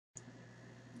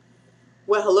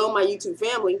Well, hello, my YouTube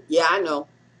family. Yeah, I know.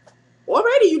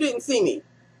 Already you didn't see me.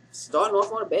 Starting off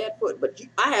on a bad foot. But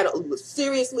I had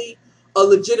seriously a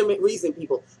legitimate reason,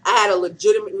 people. I had a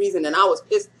legitimate reason, and I was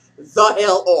pissed the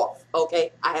hell off,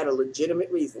 okay? I had a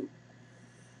legitimate reason.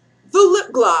 The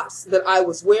lip gloss that I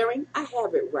was wearing, I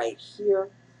have it right here.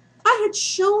 I had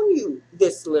shown you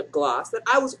this lip gloss that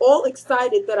I was all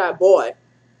excited that I bought.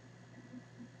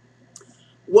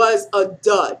 Was a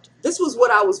dud. This was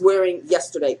what I was wearing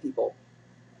yesterday, people.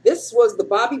 This was the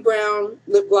Bobbi Brown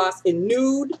lip gloss in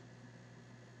nude.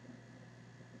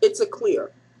 It's a clear.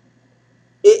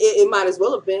 It might as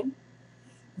well have been.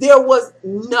 There was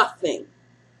nothing.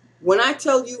 When I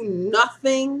tell you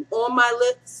nothing on my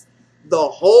lips, the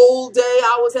whole day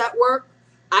I was at work,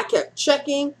 I kept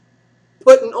checking,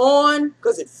 putting on,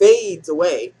 because it fades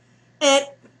away, and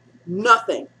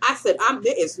nothing. I said,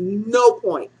 there is no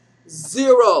point,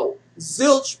 zero,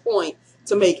 zilch point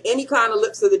to make any kind of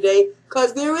lips of the day,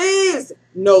 because there is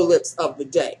no lips of the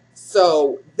day.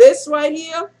 So this right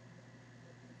here,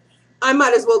 I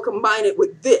might as well combine it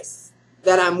with this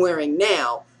that I'm wearing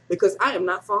now, because I am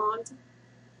not fond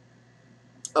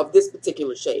of this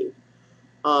particular shade.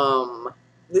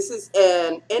 This is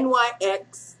an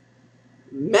NYX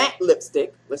matte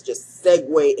lipstick. Let's just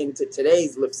segue into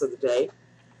today's lips of the day.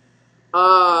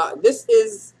 This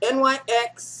is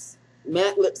NYX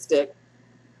matte lipstick,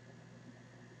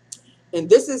 and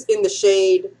this is in the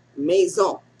shade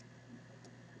Maison,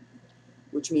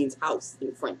 which means house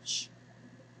in French.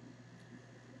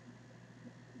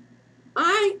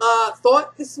 I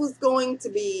thought this was going to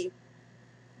be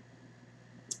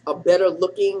a better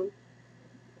looking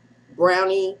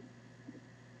brownie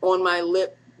on my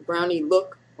lip, brownie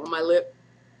look on my lip.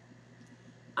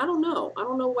 I don't know. I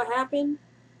don't know what happened.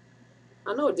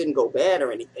 I know it didn't go bad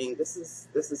or anything. This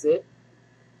is it.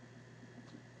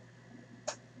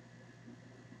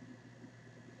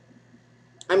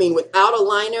 I mean, without a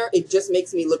liner, it just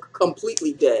makes me look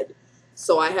completely dead.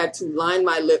 So I had to line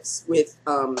my lips with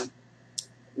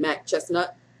MAC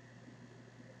Chestnut.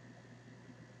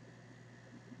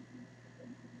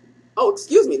 Oh,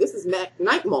 excuse me. This is MAC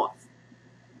Night Moth.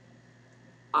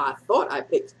 I thought I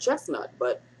picked Chestnut,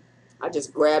 but I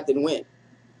just grabbed and went.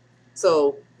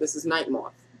 So this is Night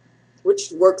Moth,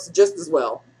 which works just as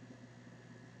well.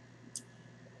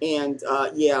 And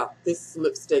yeah, this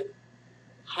lipstick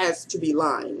has to be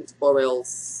lined, or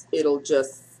else it'll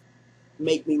just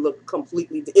make me look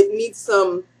completely. It needs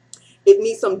some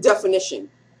definition.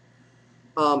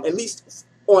 At least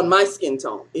on my skin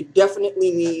tone, it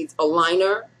definitely needs a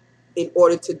liner in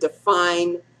order to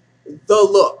define the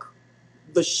look,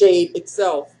 the shade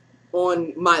itself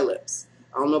on my lips.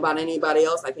 I don't know about anybody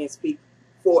else. I can't speak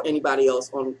for anybody else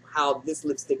on how this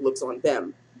lipstick looks on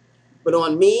them. But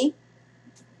on me,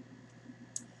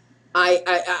 I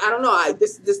don't know.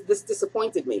 This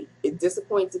disappointed me. It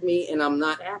disappointed me, and I'm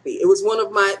not happy. It was one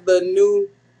of the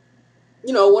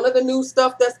new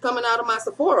stuff that's coming out of my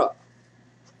Sephora.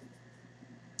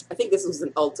 I think this was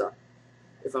an Ulta,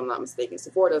 if I'm not mistaken.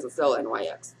 Sephora doesn't sell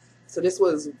NYX. So this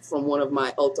was from one of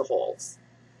my Ulta hauls.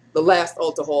 The last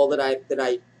Ulta haul that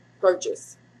I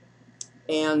purchased.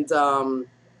 And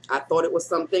I thought it was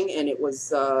something, and it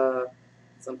was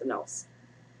something else.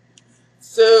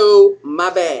 So,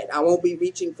 my bad. I won't be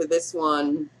reaching for this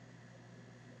one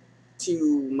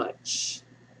too much.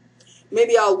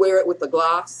 Maybe I'll wear it with the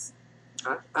gloss.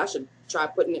 I should try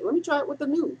putting it. Let me try it with the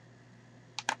nude.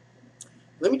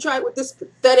 Let me try it with this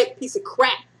pathetic piece of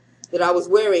crap that I was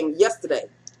wearing yesterday.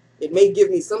 It may give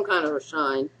me some kind of a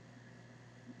shine.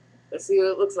 Let's see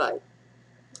what it looks like.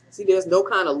 See, there's no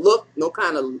kind of look, no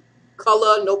kind of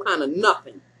color, no kind of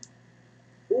nothing.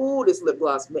 Ooh, this lip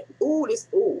gloss.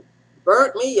 Ooh,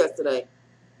 burnt me yesterday.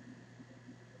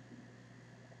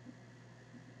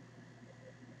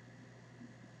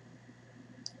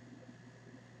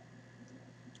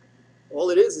 All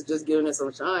it is just giving it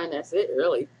some shine. That's it,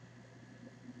 really.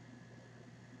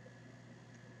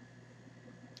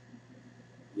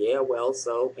 Yeah, well,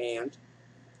 so, and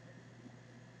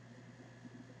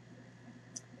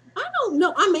I don't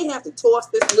know. I may have to toss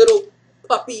this little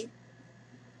puppy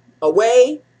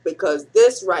away, because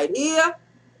this right here,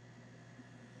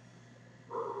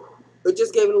 it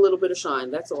just gave it a little bit of shine.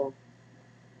 That's all.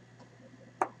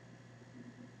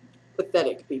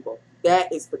 Pathetic, people.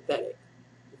 That is pathetic.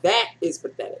 That is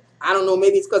pathetic. I don't know.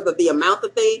 Maybe it's because of the amount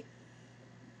that they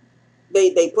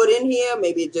put in here.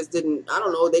 Maybe it just didn't. I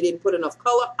don't know. They didn't put enough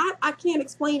color. I can't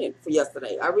explain it for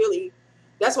yesterday.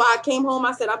 That's why I came home.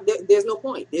 I said, there's no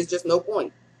point. There's just no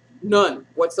point. None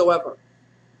whatsoever.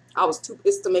 I was too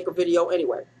pissed to make a video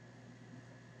anyway.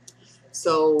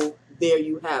 So there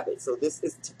you have it. So this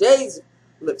is today's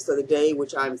lips of the day,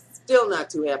 which I'm still not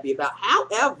too happy about.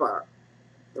 However,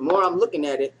 the more I'm looking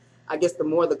at it, I guess the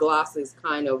more the gloss is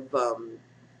kind of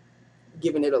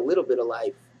giving it a little bit of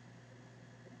life.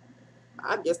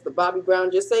 I guess the Bobbi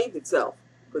Brown just saved itself,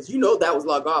 because you know that was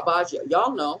La Garbaggio.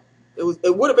 Y'all know it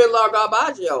would have been La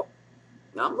Garbaggio.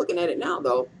 Now I'm looking at it now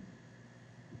though.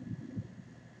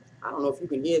 I don't know if you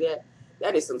can hear that.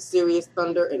 That is some serious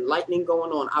thunder and lightning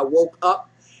going on. I woke up,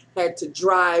 had to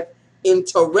drive in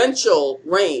torrential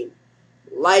rain.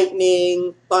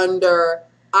 Lightning, thunder.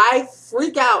 I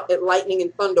freak out at lightning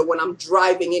and thunder when I'm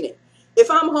driving in it.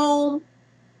 If I'm home,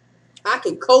 I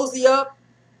can cozy up,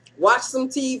 watch some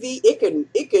TV. It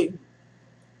could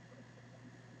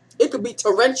be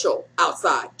torrential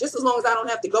outside, just as long as I don't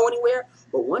have to go anywhere.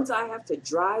 But once I have to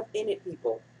drive in it,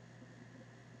 people,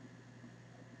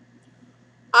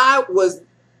 I was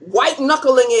white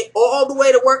knuckling it all the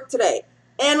way to work today.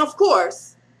 And of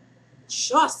course,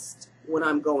 just when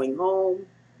I'm going home,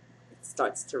 it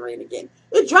starts to rain again.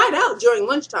 It dried out during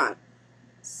lunchtime.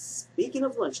 Speaking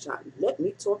of lunchtime, let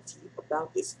me talk to you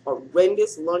about this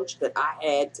horrendous lunch that I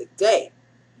had today.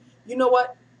 You know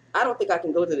what? I don't think I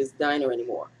can go to this diner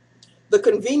anymore. The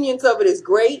convenience of it is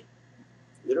great,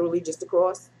 literally just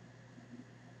across.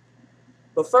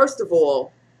 But first of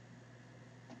all,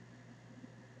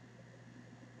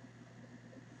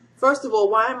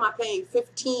 why am I paying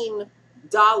 $15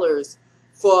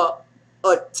 for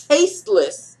a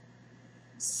tasteless,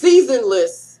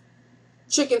 seasonless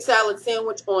chicken salad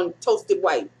sandwich on toasted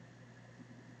white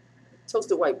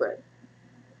bread?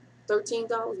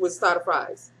 $13 with a side of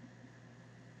fries.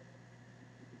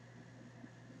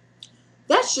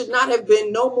 That should not have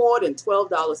been no more than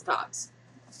 $12 tops.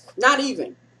 Not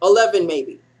even. 11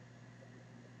 maybe.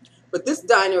 But this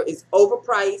diner is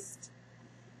overpriced.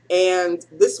 And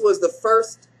this was the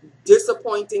first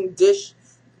disappointing dish.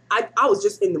 I was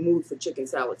just in the mood for chicken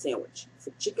salad sandwich.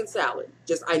 For chicken salad.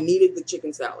 I needed the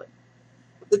chicken salad.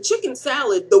 The chicken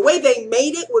salad, the way they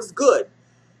made it was good.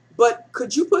 But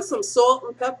could you put some salt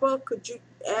and pepper? Could you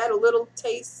add a little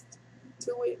taste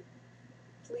to it,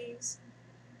 please?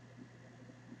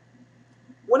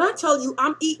 When I tell you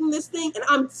I'm eating this thing and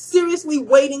I'm seriously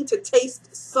waiting to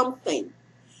taste something,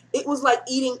 it was like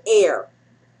eating air.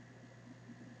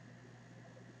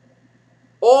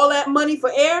 All that money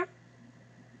for air?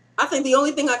 I think the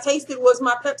only thing I tasted was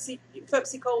my Pepsi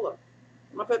Cola,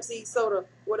 my Pepsi soda,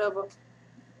 whatever.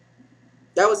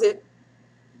 That was it.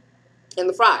 And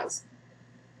the fries.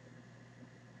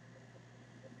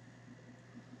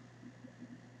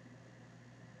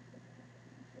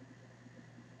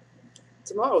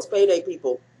 Tomorrow's payday,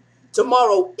 people.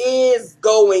 Tomorrow is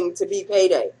going to be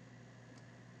payday.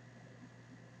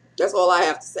 That's all I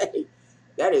have to say.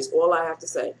 That is all I have to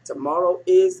say. Tomorrow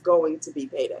is going to be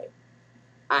payday.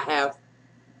 I have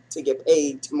to get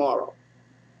paid tomorrow.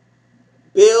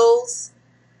 Bills.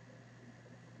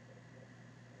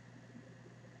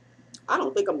 I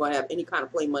don't think I'm going to have any kind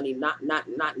of play money. Not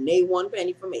nay one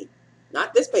penny for me.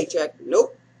 Not this paycheck.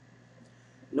 Nope.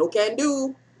 No can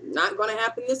do. Not going to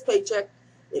happen this paycheck.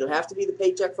 It'll have to be the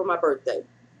paycheck for my birthday.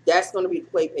 That's going to be the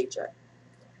play paycheck.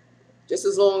 Just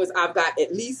as long as I've got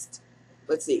at least,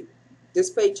 let's see, this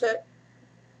paycheck,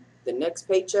 the next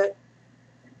paycheck,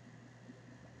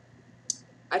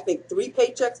 I think 3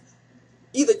 paychecks,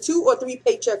 either 2 or 3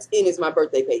 paychecks in is my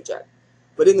birthday paycheck.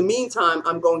 But in the meantime,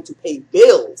 I'm going to pay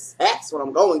bills. That's what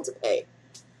I'm going to pay.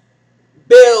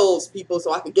 Bills, people,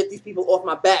 so I can get these people off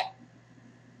my back.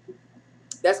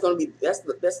 That's going to be, that's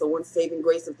the one saving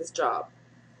grace of this job.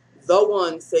 The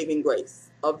one saving grace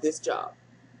of this job.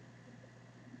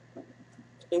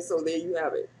 And so there you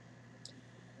have it.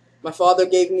 My father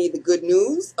gave me the good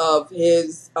news of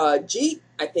his Jeep.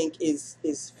 I think is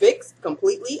fixed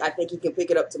completely. I think he can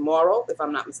pick it up tomorrow, if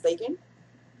I'm not mistaken.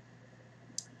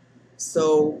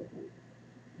 So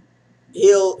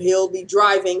he'll be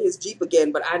driving his Jeep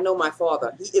again. But I know my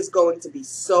father. He is going to be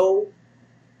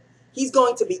he's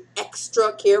going to be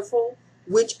extra careful,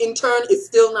 which in turn is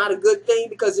still not a good thing,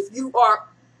 because if you are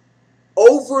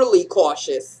overly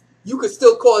cautious, you could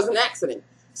still cause an accident.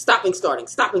 Stopping, starting,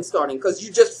 because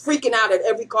you're just freaking out at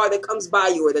every car that comes by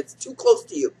you or that's too close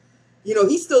to you. You know,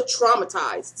 he's still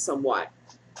traumatized somewhat.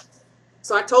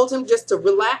 So I told him just to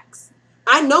relax.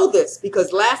 I know this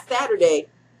because last Saturday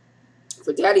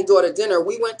for daddy-daughter dinner,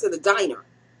 we went to the diner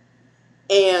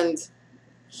and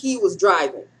he was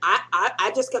driving.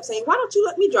 I just kept saying, why don't you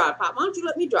let me drive, Pop? Why don't you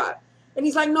let me drive? And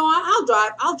he's like, no,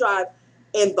 I'll drive.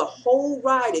 And the whole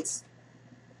ride,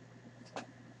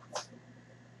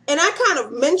 And I kind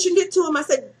of mentioned it to him. I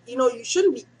said, you know, you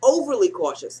shouldn't be overly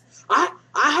cautious. I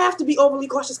have to be overly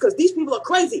cautious because these people are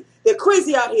crazy. They're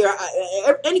crazy out here.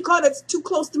 Any car that's too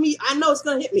close to me, I know it's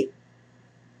going to hit me.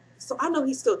 So I know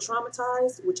he's still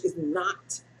traumatized, which is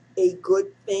not a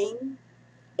good thing.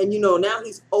 And, you know, now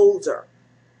he's older.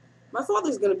 My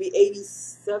father's going to be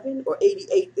 87 or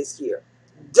 88 this year.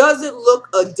 Doesn't look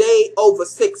a day over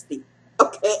 60.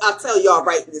 Okay, I'll tell y'all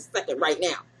right in this second right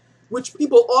now. Which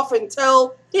people often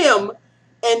tell him,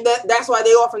 and that's why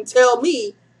they often tell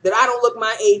me that I don't look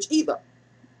my age either.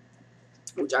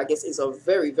 Which I guess is a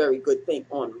very, very good thing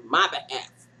on my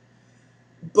behalf.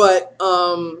 But,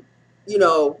 you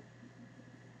know,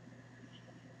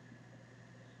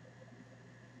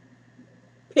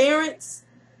 parents,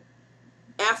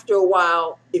 after a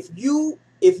while, if you,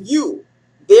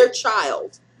 their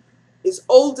child, is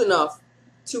old enough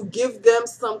to give them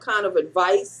some kind of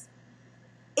advice,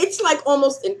 it's like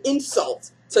almost an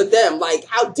insult to them. Like,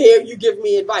 how dare you give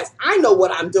me advice? I know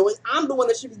what I'm doing. I'm the one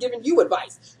that should be giving you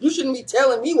advice. You shouldn't be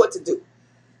telling me what to do.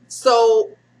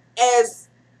 So as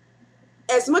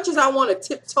much as I want to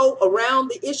tiptoe around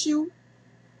the issue,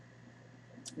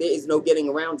 there is no getting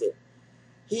around it.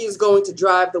 He is going to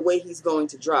drive the way he's going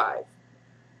to drive.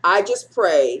 I just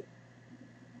pray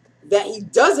that he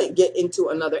doesn't get into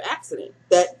another accident,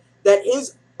 that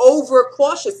his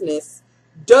overcautiousness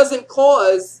doesn't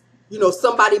cause, you know,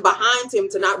 somebody behind him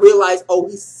to not realize, oh,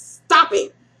 he's stopping,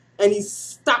 and he's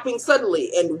stopping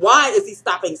suddenly. And why is he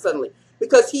stopping suddenly?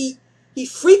 Because he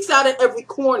freaks out at every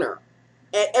corner,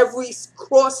 at every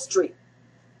cross street.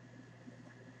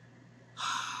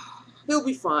 He'll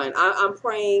be fine. I'm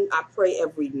praying. I pray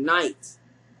every night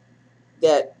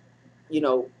that, you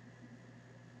know,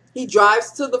 he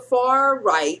drives to the far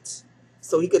right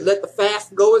so he could let the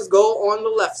fast goers go on the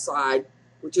left side,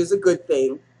 which is a good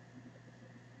thing.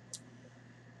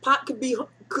 Pot could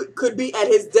be at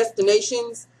his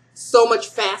destinations so much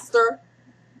faster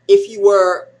if he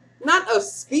were not a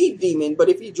speed demon, but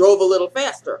if he drove a little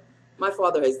faster. My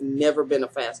father has never been a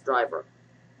fast driver,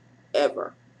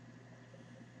 ever.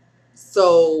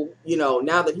 So, you know,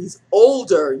 now that he's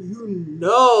older, you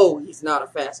know he's not a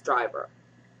fast driver.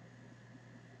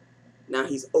 Now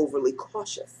he's overly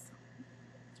cautious,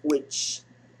 which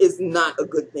is not a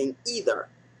good thing either.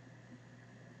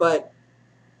 But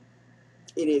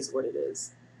it is what it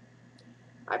is.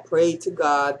 I pray to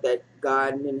God that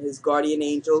God and his guardian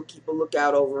angel keep a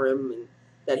lookout over him, and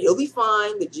that he'll be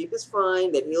fine, the Jeep is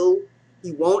fine, that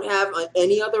he won't have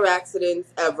any other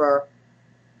accidents ever.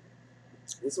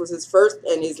 This was his first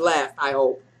and his last, I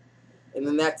hope. And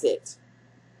then that's it.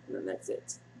 And then that's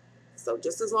it. So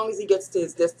just as long as he gets to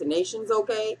his destinations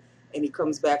okay, and he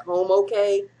comes back home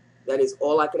okay, that is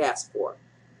all I could ask for.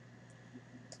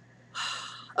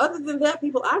 Other than that,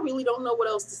 people, I really don't know what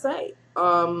else to say.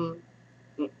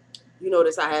 You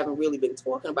notice I haven't really been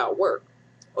talking about work.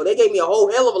 Oh, they gave me a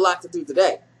whole hell of a lot to do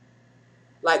today.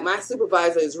 Like, my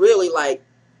supervisor is really like,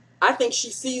 I think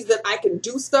she sees that I can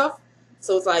do stuff.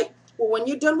 So it's like, well, when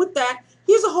you're done with that,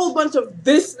 here's a whole bunch of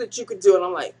this that you could do. And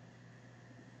I'm like,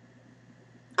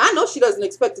 I know she doesn't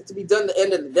expect it to be done at the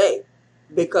end of the day,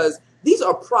 because these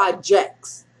are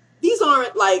projects. These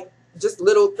aren't like just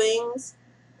little things.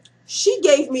 She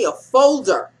gave me a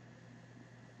folder,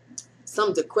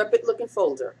 some decrepit looking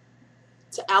folder,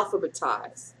 to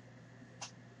alphabetize.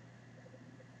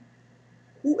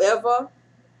 Whoever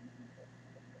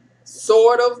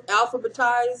sort of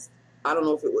alphabetized, I don't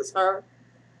know if it was her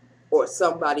or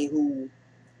somebody who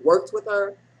worked with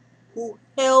her, who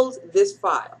held this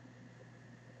file.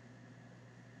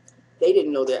 They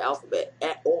didn't know their alphabet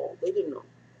at all. They didn't know.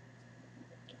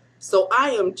 So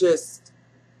I am just,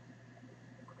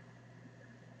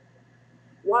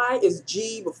 why is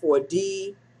G before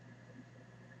D?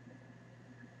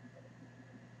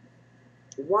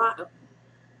 Why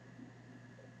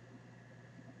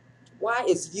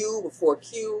is U before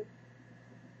Q?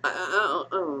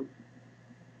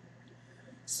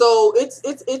 So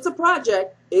it's a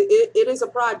project. It is a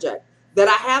project that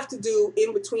I have to do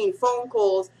in between phone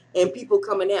calls and people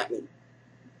coming at me.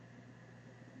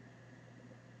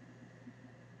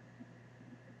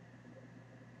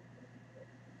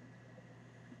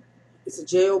 It's a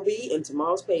job and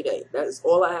tomorrow's payday. That is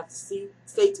all I have to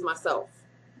say to myself.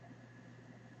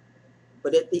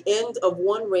 But at the end of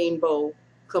one rainbow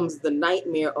comes the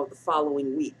nightmare of the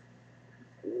following week,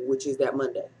 which is that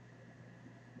Monday.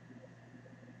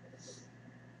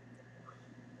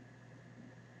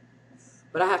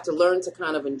 But I have to learn to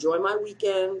kind of enjoy my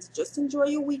weekend. Just enjoy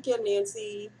your weekend,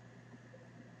 Nancy.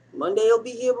 Monday will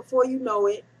be here before you know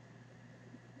it.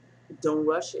 Don't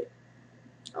rush it.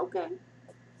 Okay.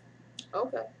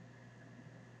 Okay.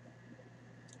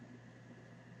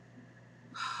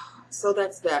 So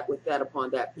that's that with that upon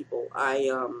that, people.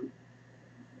 I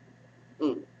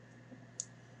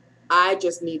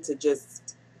just need to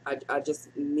just, I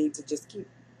just need to just keep,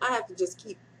 I have to just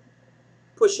keep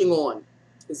pushing on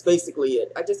is basically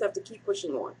it. I just have to keep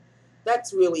pushing on.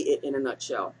 That's really it in a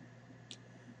nutshell.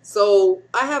 So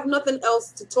I have nothing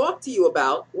else to talk to you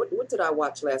about. What did I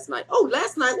watch last night? Oh,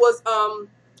 last night was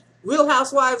Real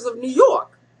Housewives of New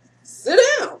York. Sit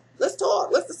down. Let's talk.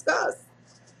 Let's discuss.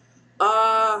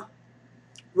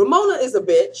 Ramona is a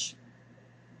bitch.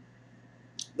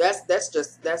 Let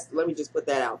me just put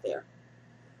that out there.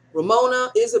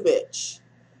 Ramona is a bitch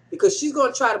because she's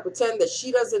going to try to pretend that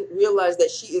she doesn't realize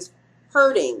that she is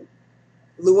hurting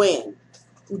Luann,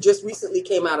 who just recently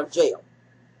came out of jail.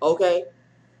 Okay?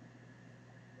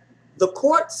 The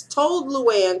courts told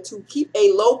Luann to keep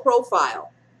a low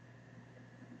profile.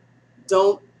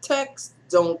 Don't text,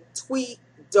 don't tweet,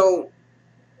 don't,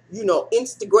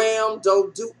 Instagram,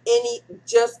 don't do any,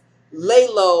 just lay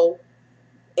low,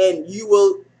 and you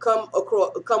will come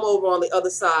over on the other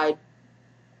side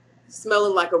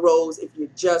smelling like a rose if you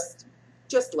just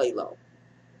lay low.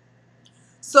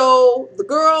 So the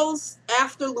girls,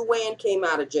 after Luann came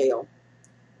out of jail,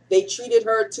 they treated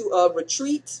her to a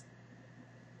retreat.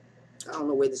 I don't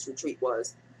know where this retreat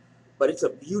was, but it's a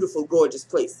beautiful, gorgeous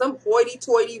place. Some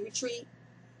hoity-toity retreat,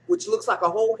 which looks like a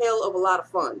whole hell of a lot of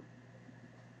fun.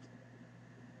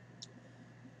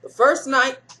 The first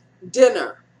night,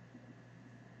 dinner.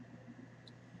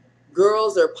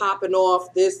 Girls are popping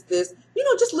off this,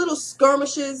 just little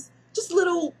skirmishes, just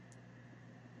little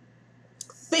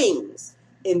things.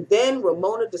 And then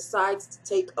Ramona decides to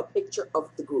take a picture of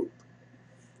the group.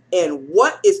 And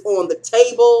what is on the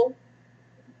table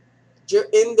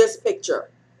in this picture?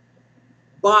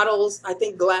 Bottles, I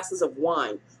think glasses of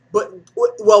wine.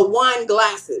 Wine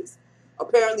glasses.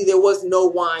 Apparently there was no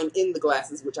wine in the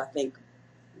glasses, which I think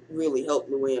really helped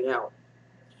Luann out.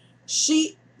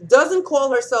 She doesn't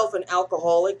call herself an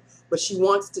alcoholic, but she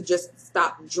wants to just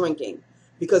stop drinking.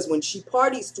 Because when she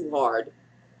parties too hard,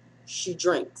 she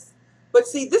drinks. But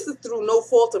see, this is through no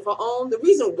fault of her own. The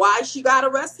reason why she got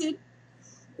arrested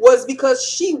was because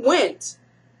she went,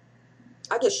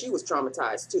 I guess she was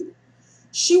traumatized too.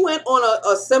 She went on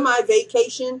a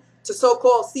semi-vacation to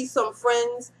so-called see some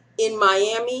friends in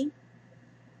Miami.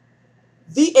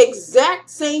 The exact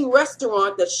same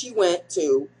restaurant that she went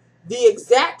to, the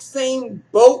exact same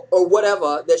boat or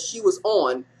whatever that she was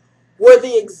on, were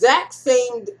the exact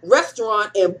same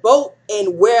restaurant and boat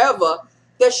and wherever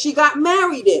that she got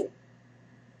married in.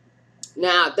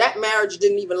 Now, that marriage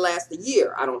didn't even last a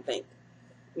year, I don't think.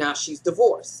 Now she's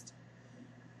divorced.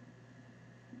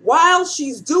 While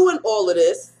she's doing all of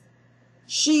this,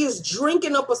 she is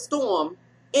drinking up a storm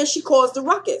and she caused a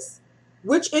ruckus,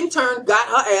 which in turn got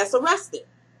her ass arrested.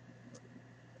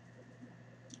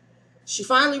 She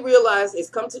finally realized,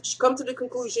 come to the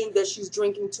conclusion that she's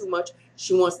drinking too much.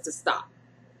 She wants to stop.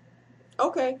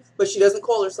 Okay, but she doesn't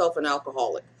call herself an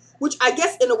alcoholic, which I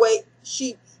guess in a way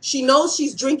she knows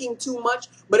she's drinking too much,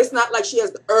 but it's not like she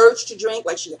has the urge to drink,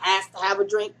 like she has to have a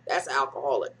drink. That's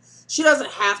alcoholic. She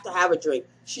doesn't have to have a drink.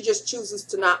 She just chooses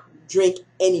to not drink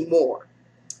anymore.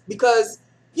 Because,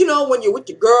 when you're with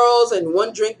your girls and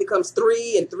one drink becomes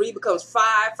 3 and 3 becomes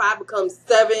 5, 5 becomes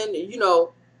 7, and,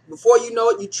 before you know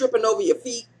it, you're tripping over your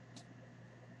feet.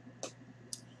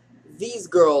 These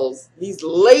girls, these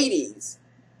ladies,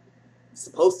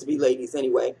 supposed to be ladies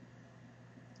anyway,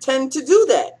 tend to do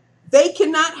that. They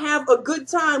cannot have a good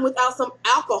time without some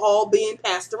alcohol being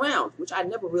passed around, which I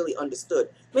never really understood.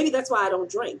 Maybe that's why I don't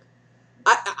drink.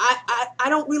 I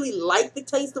don't really like the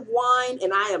taste of wine,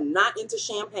 and I am not into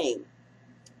champagne.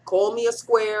 Call me a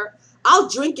square. I'll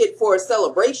drink it for a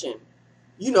celebration.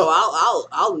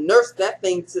 I'll nurse that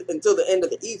thing until the end of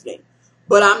the evening.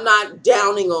 But I'm not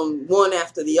downing on one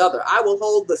after the other. I will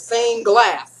hold the same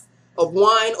glass of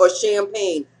wine or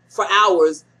champagne for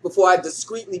hours before I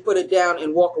discreetly put it down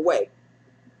and walk away.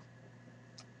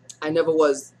 I never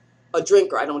was a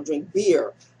drinker. I don't drink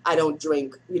beer. I don't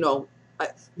drink,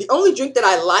 the only drink that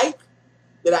I like,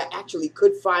 that I actually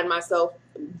could find myself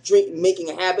making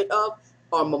a habit of,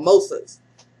 are mimosas.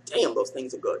 Damn, those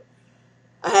things are good.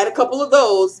 I had a couple of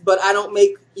those, but I don't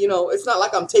make, it's not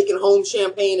like I'm taking home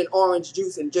champagne and orange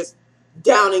juice and just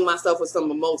downing myself with some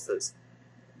mimosas.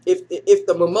 If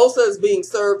the mimosa is being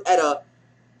served at a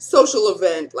social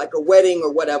event, like a wedding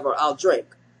or whatever, I'll drink.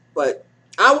 But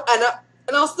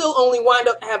I'll still only wind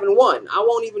up having one. I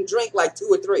won't even drink like 2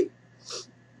 or 3.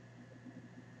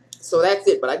 So that's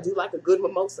it. But I do like a good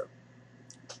mimosa.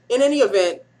 In any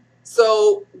event,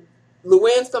 so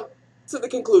Luann's come to the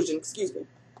conclusion, excuse me,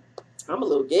 I'm a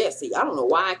little gassy. I don't know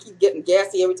why I keep getting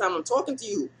gassy every time I'm talking to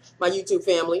you, my YouTube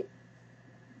family.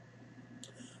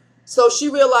 So she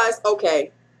realized,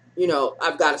 okay, you know,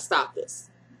 I've got to stop this.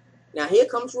 Now here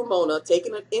comes Ramona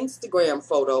taking an Instagram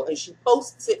photo, and she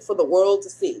posts it for the world to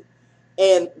see.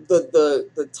 And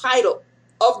the title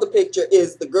of the picture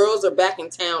is "The Girls Are Back in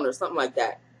Town" or something like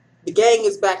that. The gang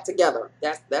is back together.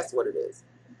 That's what it is.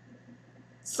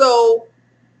 So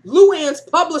Luann's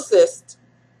publicist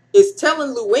is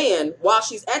telling Luann while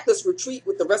she's at this retreat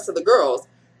with the rest of the girls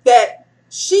that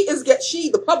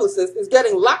the publicist is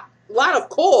getting lot of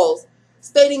calls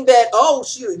stating that, oh,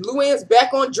 Luann's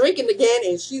back on drinking again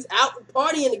and she's out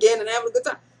partying again and having a good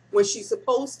time when she's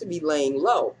supposed to be laying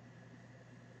low.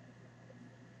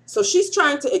 So she's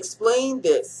trying to explain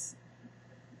this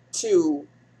to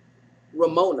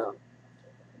Ramona,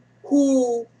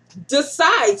 who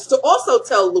decides to also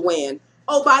tell Luann,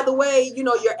 oh, by the way, you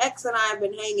know, your ex and I have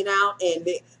been hanging out, and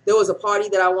there was a party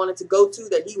that I wanted to go to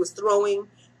that he was throwing,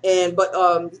 but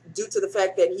due to the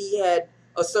fact that he had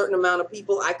a certain amount of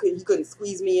people, he couldn't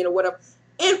squeeze me in or whatever.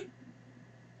 And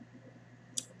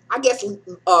I guess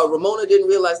Ramona didn't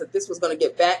realize that this was going to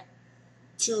get back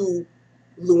to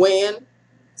Luann,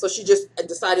 so she just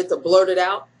decided to blurt it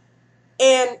out.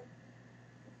 And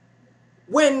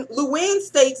when Luann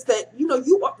states that, you know,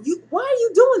 why are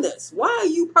you doing this? Why are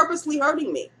you purposely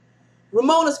hurting me?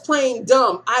 Ramona's playing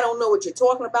dumb. I don't know what you're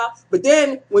talking about. But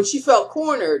then when she felt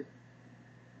cornered,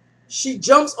 she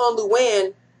jumps on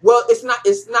Luann. Well, it's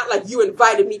not like you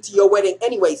invited me to your wedding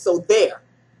anyway, so there.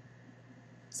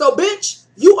 So, bitch,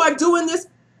 you are doing this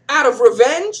out of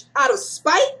revenge, out of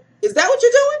spite? Is that what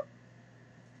you're doing?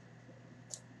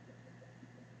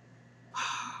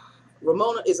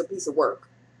 Ramona is a piece of work.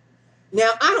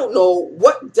 Now, I don't know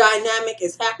what dynamic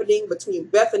is happening between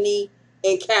Bethany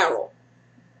and Carol.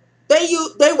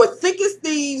 They were thick as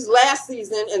thieves last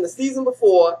season and the season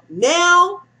before.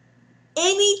 Now,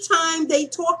 anytime they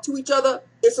talk to each other,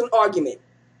 it's an argument.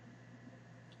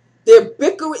 They're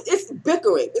bickering. It's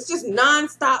bickering. It's just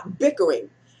nonstop bickering.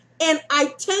 And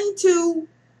I tend to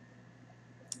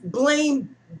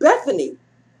blame Bethany.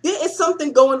 There is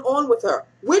something going on with her,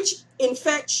 which, in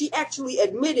fact, she actually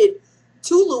admitted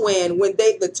to Luann when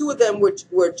the two of them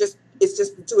it's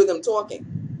just the two of them talking.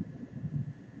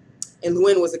 And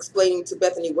Luann was explaining to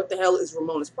Bethany what the hell is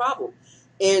Ramona's problem.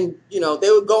 And, you know,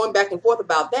 they were going back and forth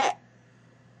about that.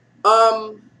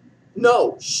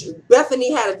 No,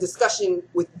 Bethany had a discussion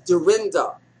with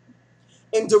Dorinda.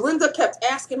 And Dorinda kept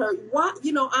asking her, why,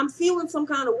 you know, I'm feeling some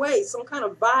kind of way. Some kind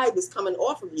of vibe is coming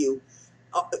off of you.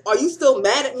 Are you still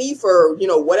mad at me for, you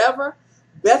know, whatever?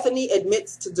 Bethany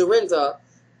admits to Dorinda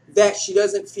that she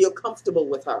doesn't feel comfortable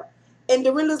with her. And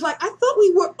Dorinda's like, I thought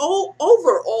we were all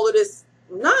over all of this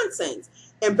nonsense.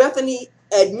 And Bethany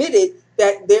admitted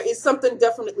that there is something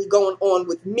definitely going on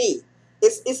with me.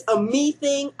 It's a me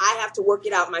thing. I have to work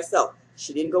it out myself.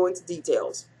 She didn't go into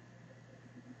details.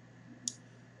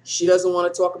 She doesn't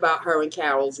want to talk about her and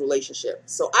Carol's relationship.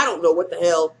 So I don't know what the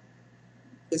hell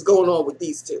is going on with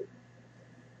these two.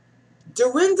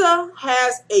 Dorinda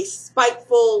has a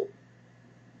spiteful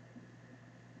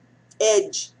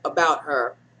edge about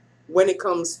her when it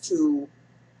comes to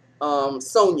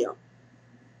Sonia.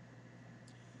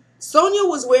 Sonia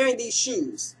was wearing these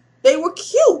shoes. They were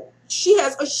cute. She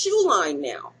has a shoe line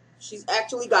now. She's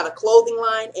actually got a clothing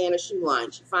line and a shoe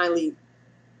line. She finally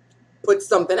put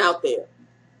something out there.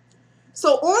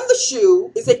 So on the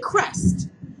shoe is a crest.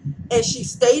 And she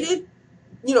stated,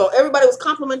 you know, everybody was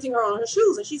complimenting her on her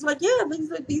shoes. And she's like, yeah,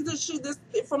 these are shoes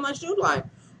from my shoe line.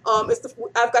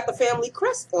 I've got the family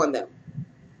crest on them.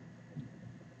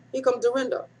 Here comes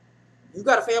Dorinda. You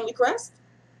got a family crest?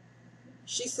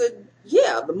 She said,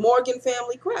 yeah, the Morgan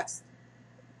family crest.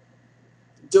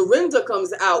 Dorinda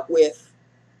comes out with,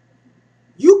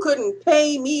 you couldn't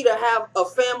pay me to have a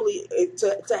family,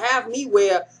 to have me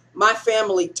wear my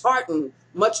family tartan,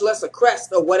 much less a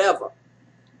crest or whatever.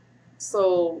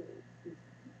 So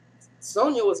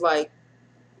Sonia was like,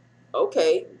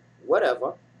 okay,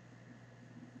 whatever.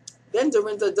 Then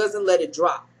Dorinda doesn't let it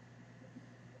drop.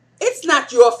 It's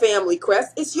not your family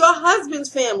crest. It's your husband's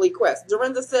family crest.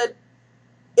 Dorinda said,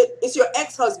 it's your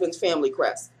ex-husband's family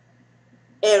crest.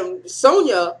 And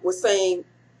Sonia was saying,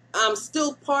 I'm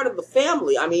still part of the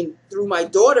family. I mean, through my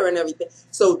daughter and everything.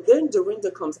 So then Dorinda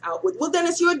comes out with, well, then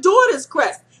it's your daughter's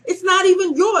crest. It's not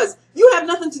even yours. You have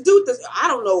nothing to do with this. I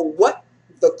don't know what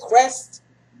the crest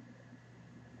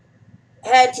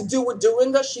had to do with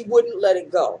Dorinda. She wouldn't let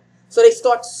it go. So they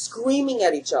start screaming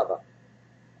at each other.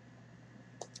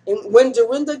 And when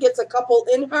Dorinda gets a couple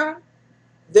in her,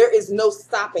 there is no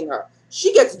stopping her.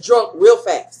 She gets drunk real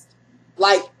fast.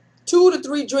 Like 2 to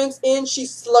 3 drinks in,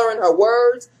 she's slurring her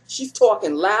words. She's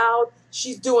talking loud.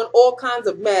 She's doing all kinds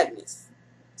of madness.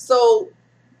 So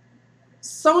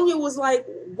Sonia was like,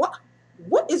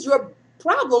 what is your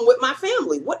problem with my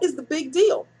family? What is the big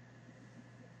deal?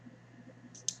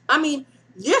 I mean,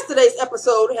 yesterday's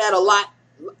episode had a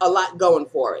lot going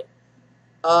for it.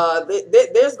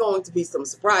 There's going to be some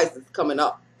surprises coming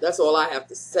up. That's all I have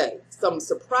to say. Some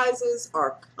surprises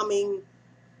are coming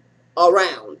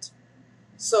around.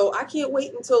 So I can't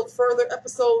wait until further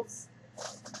episodes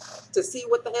to see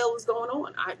what the hell is going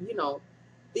on.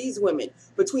 These women,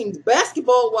 between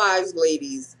Basketball Wives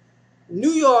ladies,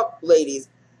 New York ladies,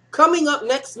 coming up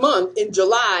next month in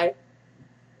July,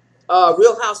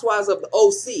 Real Housewives of the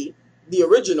OC, the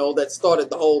original that started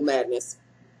the whole madness.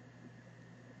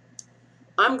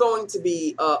 I'm going to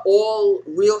be all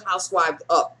Real Housewives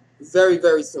up very,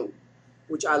 very soon,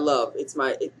 which I love.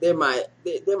 They're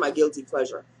my guilty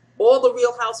pleasure. All the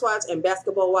Real Housewives and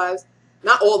Basketball Wives,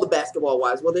 not all the Basketball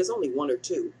Wives. Well, there's only one or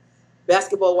two.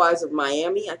 Basketball Wives of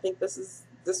Miami. I think this is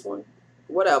this one.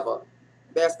 Whatever.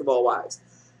 Basketball Wives.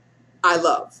 I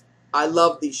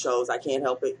love these shows. I can't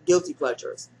help it. Guilty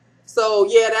pleasures. So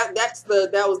yeah,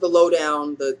 that was the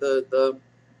lowdown. The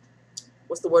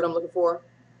what's the word I'm looking for?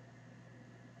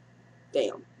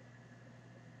 Damn.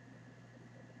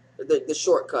 The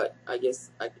shortcut, I guess.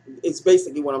 It's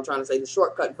basically what I'm trying to say. The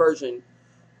shortcut version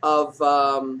of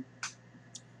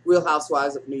Real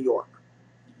Housewives of New York.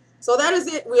 So that is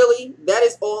it, really. That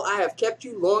is all. I have kept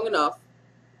you long enough.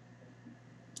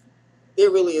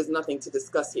 There really is nothing to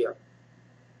discuss here.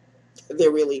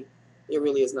 There really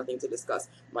is nothing to discuss.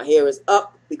 My hair is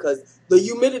up because the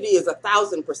humidity is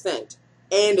 1,000%,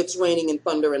 and it's raining and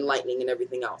thunder and lightning and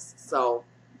everything else. So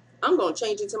I'm going to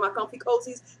change into my comfy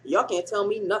cozies. Y'all can't tell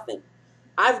me nothing.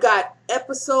 I've got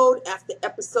episode after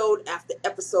episode after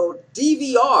episode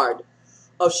DVR'd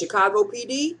of Chicago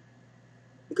PD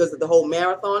because of the whole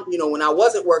marathon. You know, when I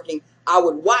wasn't working, I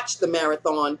would watch the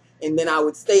marathon, and then I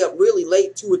would stay up really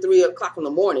late, 2 or 3 o'clock in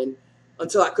the morning,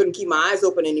 until I couldn't keep my eyes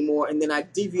open anymore, and then I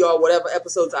DVR whatever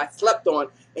episodes I slept on,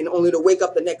 and only to wake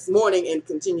up the next morning and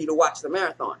continue to watch the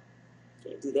marathon.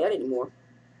 Can't do that anymore.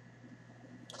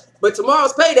 But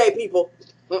tomorrow's payday, people.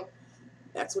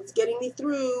 That's what's getting me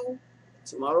through.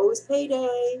 Tomorrow is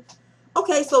payday.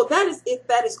 Okay, so that is it.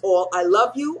 That is all. I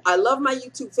love you. I love my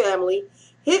YouTube family.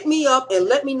 Hit me up and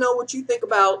let me know what you think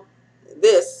about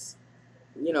this.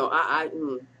 You know,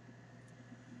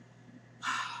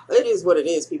 it is what it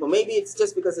is, people. Maybe it's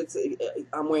just because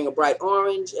I'm wearing a bright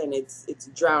orange and it's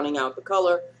drowning out the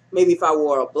color. Maybe if I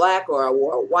wore a black or I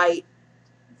wore a white,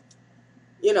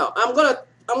 you know, I'm gonna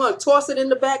toss it in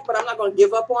the back, but I'm not gonna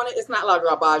give up on it. It's not La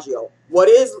Garbaggio. What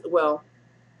is, well,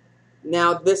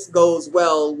 now this goes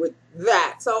well with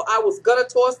that. So I was gonna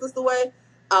toss this away.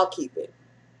 I'll keep it.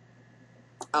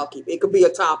 I'll keep it. It could be a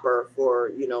topper for,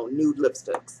 you know, nude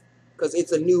lipsticks because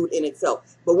it's a nude in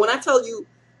itself. But when I tell you,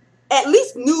 at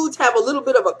least nudes have a little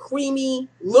bit of a creamy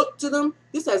look to them.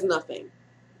 This has nothing.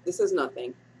 This has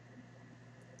nothing.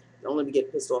 Don't let me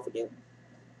get pissed off again.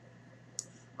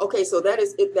 Okay, so that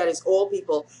is it. That is all,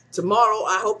 people. Tomorrow,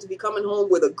 I hope to be coming home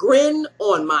with a grin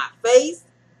on my face.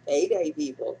 Payday,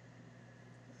 people.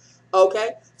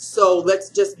 Okay, so let's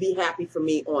just be happy for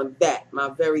me on that. My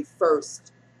very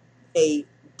first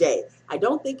payday. I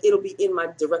don't think it'll be in my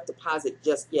direct deposit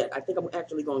just yet. I think I'm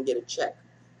actually going to get a check.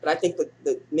 But I think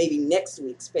that maybe next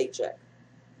week's paycheck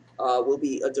will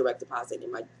be a direct deposit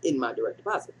in my direct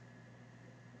deposit.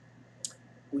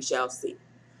 We shall see.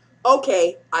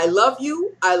 Okay, I love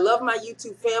you. I love my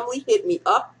YouTube family. Hit me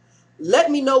up. Let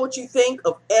me know what you think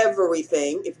of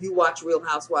everything. If you watch Real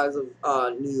Housewives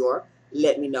of New York,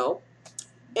 let me know.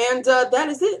 And that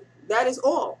is it. That is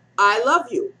all. I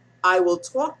love you. I will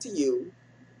talk to you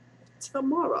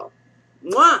tomorrow.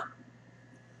 Mwah!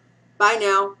 Bye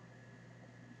now.